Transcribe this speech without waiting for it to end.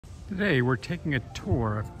Today we're taking a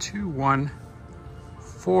tour of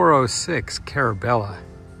 21406 Carabella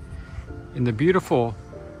in the beautiful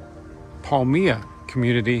Palmia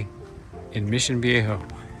community in Mission Viejo.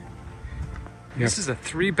 This is a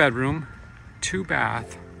 3-bedroom,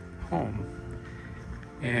 2-bath home,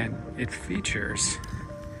 and it features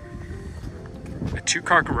a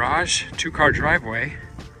 2-car garage, 2-car driveway,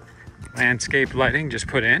 landscape lighting just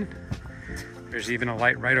put in. There's even a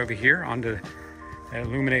light right over here that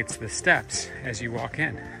illuminates the steps as you walk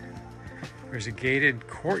in. There's a gated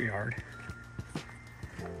courtyard.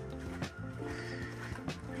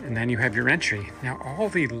 And then you have your entry. Now all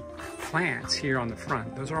the plants here on the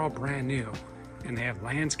front, those are all brand new. And they have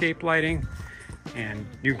landscape lighting and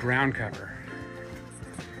new ground cover.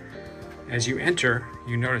 As you enter,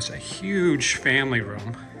 you notice a huge family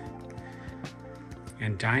room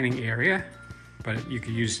and dining area, but you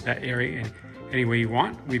can use that area in any way you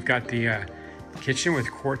want. We've got the kitchen with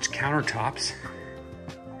quartz countertops,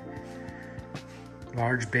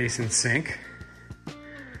 large basin sink.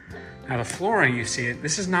 Now the flooring, you see it,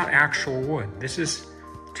 this is not actual wood. This is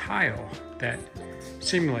tile that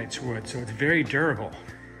simulates wood, so it's very durable.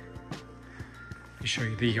 Let me show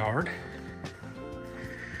you the yard.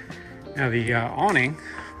 Now the awning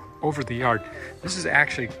over the yard, this is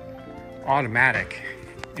actually automatic,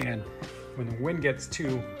 and when the wind gets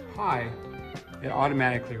too high, it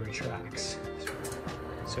automatically retracts.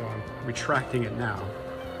 So I'm retracting it now.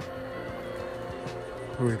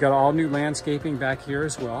 We've got all new landscaping back here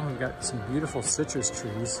as well. We've got some beautiful citrus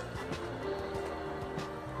trees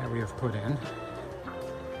that we have put in.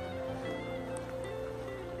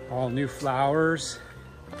 All new flowers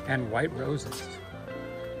and white roses.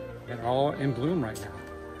 They're all in bloom right now.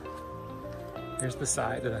 Here's the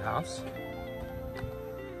side of the house.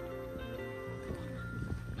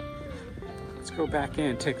 Let's go back in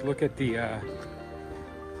and take a look at the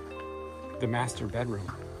master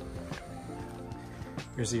bedroom.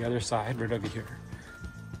 Here's the other side, right over here.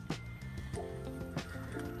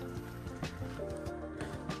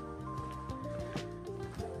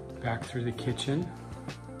 Back through the kitchen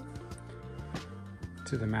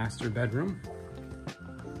to the master bedroom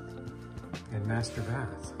and master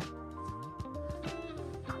bath.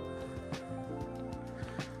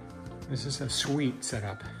 This is a suite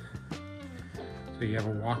setup. So you have a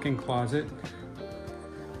walk-in closet,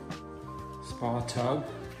 spa tub,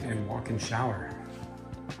 and walk-in shower.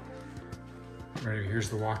 Right here's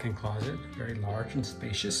the walk-in closet, very large and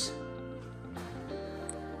spacious.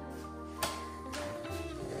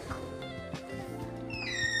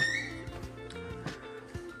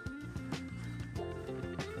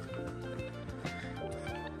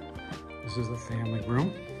 This is the family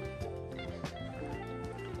room.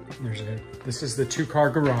 This is the 2-car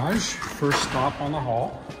garage, first stop on the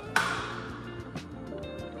hall.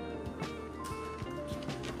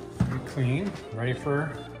 Very clean, ready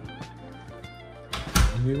for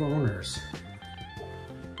new owners.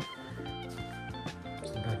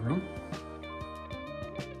 It's the bedroom.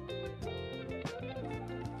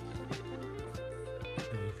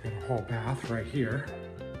 And you've got a whole bath right here.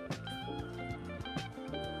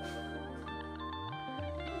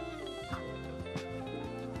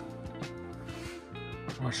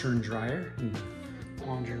 Washer and dryer in the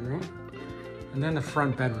laundry room. And then the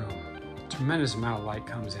front bedroom. Tremendous amount of light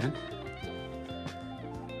comes in.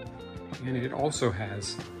 And it also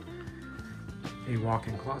has a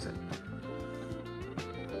walk-in closet.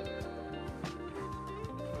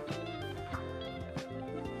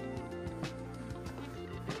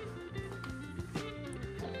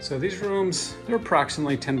 So these rooms, they're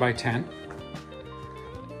approximately 10 by 10.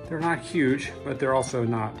 They're not huge, but they're also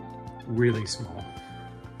not really small.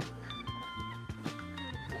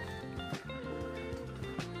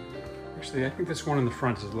 Actually, I think this one in the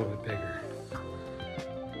front is a little bit bigger.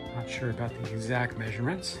 Not sure about the exact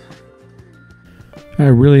measurements. I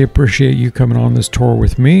really appreciate you coming on this tour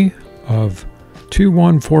with me of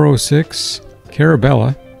 21406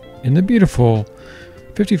 Carabella in the beautiful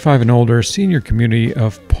 55 and older senior community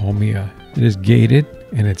of Palmia. It is gated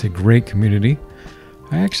and it's a great community.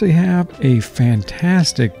 I actually have a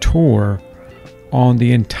fantastic tour on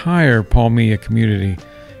the entire Palmia community.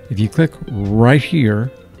 If you click right here,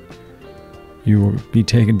 you will be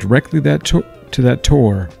taken directly to that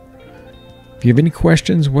tour. If you have any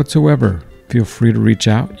questions whatsoever, feel free to reach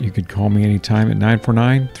out. You could call me anytime at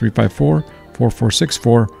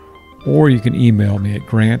 949-354-4464, or you can email me at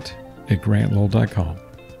grant@grantloel.com.